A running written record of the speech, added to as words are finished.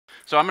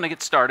So I'm going to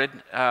get started.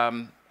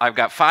 I've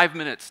got 5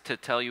 minutes to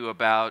tell you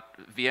about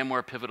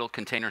VMware Pivotal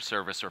Container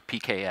Service, or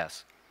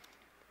PKS.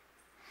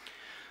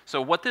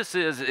 So what this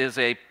is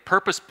a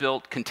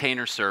purpose-built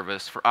container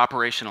service for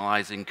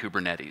operationalizing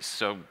Kubernetes.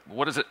 So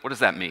what does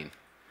that mean?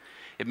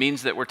 It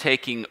means that we're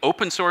taking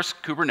open source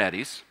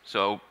Kubernetes,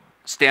 so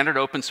standard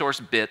open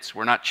source bits,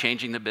 we're not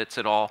changing the bits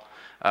at all,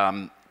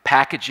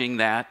 packaging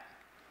that,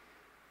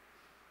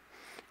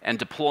 and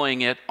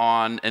deploying it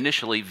on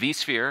initially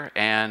vSphere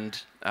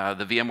and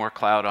the VMware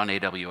Cloud on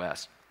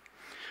AWS.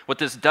 What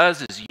this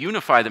does is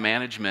unify the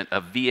management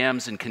of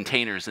VMs and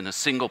containers in a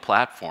single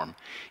platform,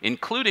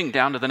 including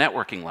down to the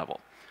networking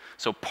level.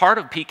 So part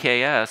of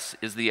PKS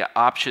is the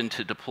option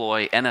to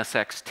deploy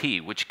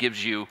NSXT, which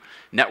gives you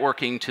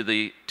networking to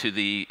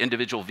the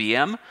individual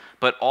VM,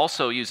 but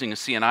also using a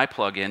CNI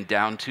plugin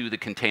down to the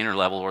container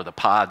level or the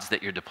pods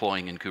that you're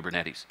deploying in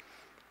Kubernetes.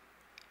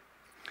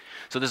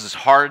 So this is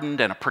hardened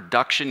and a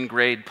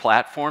production-grade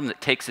platform that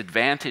takes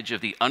advantage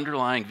of the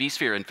underlying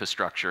vSphere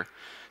infrastructure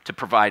to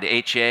provide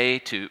HA,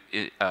 to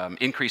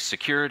increase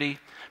security,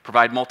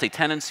 provide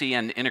multi-tenancy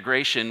and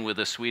integration with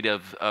a suite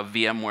of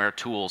VMware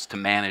tools to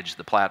manage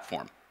the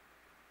platform.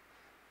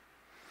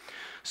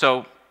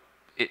 So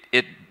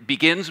it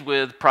begins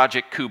with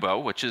Project Kubo,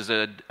 which is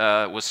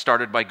was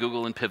started by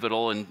Google and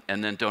Pivotal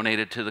and then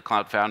donated to the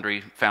Cloud Foundry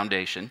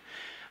Foundation.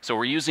 So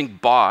we're using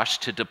BOSH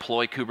to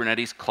deploy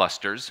Kubernetes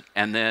clusters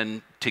and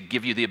then to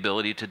give you the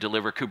ability to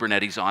deliver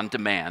Kubernetes on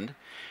demand.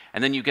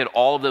 And then you get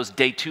all of those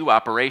day 2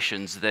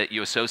 operations that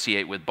you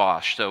associate with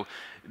BOSH. So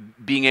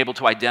being able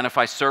to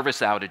identify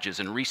service outages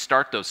and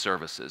restart those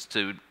services,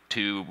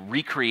 to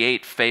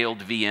recreate failed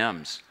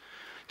VMs,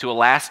 to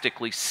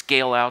elastically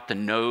scale out the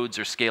nodes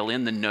or scale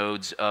in the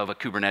nodes of a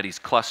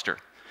Kubernetes cluster.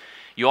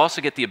 You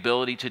also get the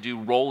ability to do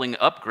rolling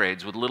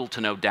upgrades with little to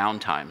no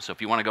downtime. So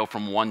if you want to go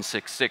from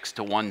 1.6.6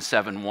 to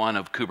 1.7.1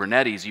 of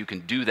Kubernetes, you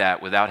can do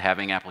that without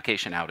having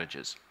application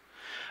outages.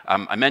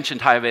 I mentioned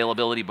high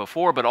availability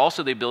before, but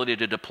also the ability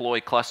to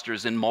deploy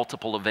clusters in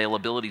multiple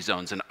availability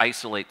zones and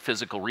isolate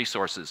physical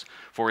resources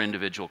for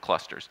individual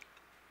clusters.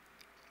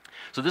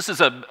 So this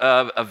is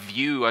a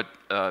view,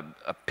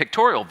 a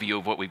pictorial view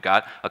of what we've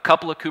got. A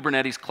couple of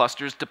Kubernetes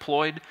clusters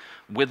deployed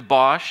with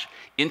BOSH,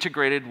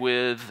 integrated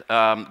with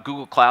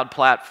Google Cloud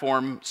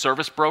Platform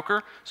Service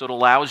Broker, so it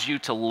allows you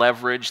to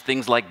leverage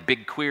things like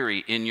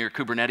BigQuery in your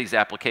Kubernetes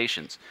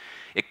applications.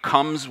 It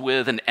comes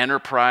with an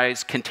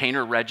enterprise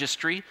container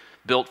registry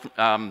built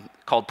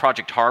called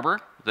Project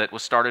Harbor that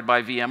was started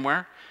by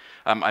VMware.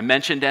 I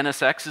mentioned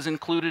NSX is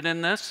included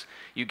in this.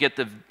 You get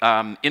the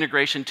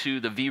integration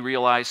to the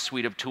vRealize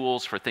suite of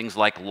tools for things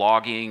like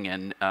logging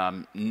and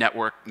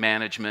network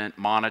management,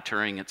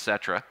 monitoring,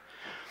 etc.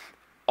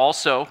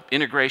 Also,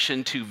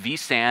 integration to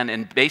vSAN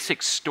and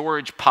basic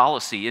storage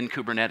policy in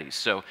Kubernetes.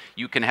 So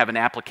you can have an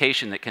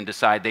application that can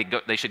decide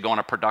they should go on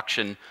a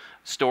production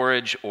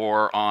storage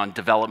or on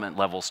development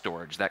level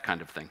storage, that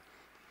kind of thing.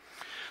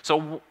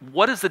 So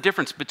what is the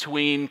difference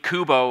between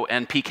Kubo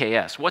and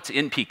PKS? What's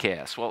in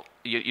PKS? Well,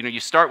 you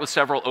start with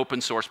several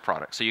open source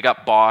products. So you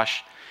got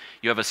BOSH,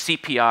 you have a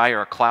CPI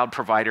or a cloud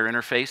provider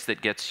interface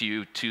that gets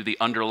you to the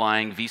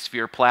underlying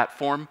vSphere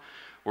platform.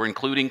 We're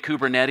including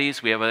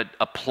Kubernetes. We have a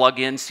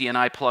plugin,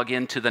 CNI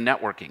plugin to the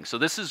networking. So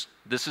this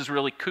is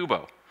really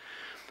Kubo.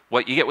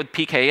 What you get with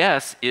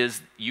PKS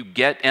is you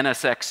get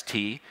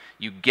NSXT,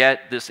 you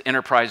get this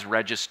enterprise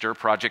register,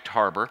 Project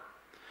Harbor.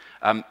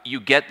 You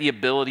get the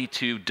ability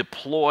to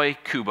deploy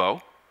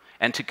Kubo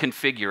and to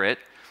configure it,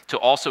 to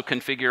also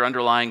configure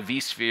underlying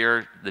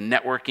vSphere, the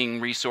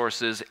networking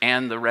resources,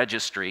 and the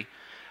registry.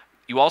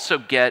 You also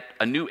get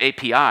a new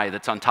API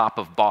that's on top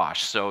of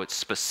BOSH, so it's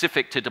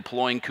specific to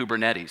deploying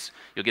Kubernetes.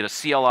 You'll get a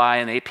CLI,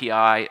 an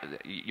API,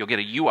 you'll get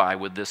a UI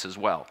with this as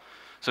well.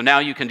 So now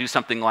you can do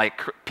something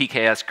like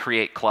PKS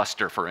create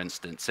cluster, for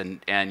instance,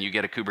 and you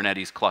get a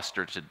Kubernetes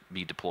cluster to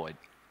be deployed.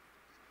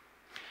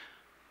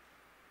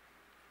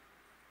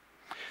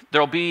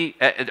 There'll be,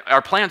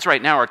 our plans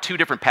right now are 2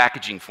 different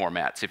packaging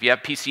formats. If you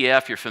have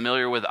PCF, you're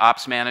familiar with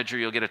Ops Manager,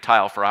 you'll get a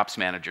tile for Ops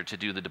Manager to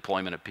do the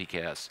deployment of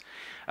PKS.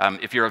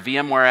 If you're a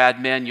VMware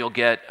admin, you'll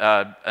get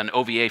an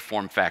OVA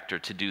form factor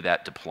to do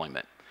that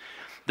deployment.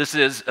 This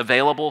is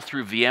available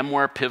through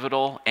VMware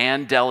Pivotal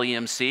and Dell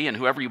EMC, and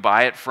whoever you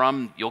buy it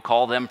from, you'll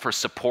call them for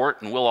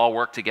support, and we'll all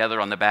work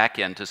together on the back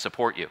end to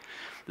support you.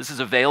 This is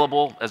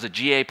available as a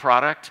GA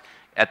product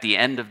at the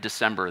end of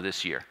December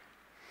this year.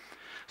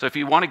 So if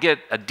you want to get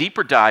a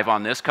deeper dive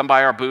on this, come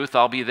by our booth.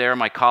 I'll be there.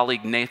 My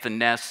colleague Nathan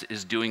Ness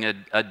is doing a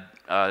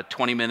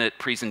 20-minute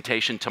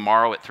presentation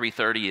tomorrow at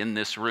 3:30 in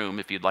this room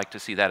if you'd like to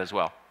see that as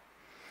well.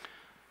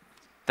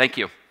 Thank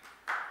you.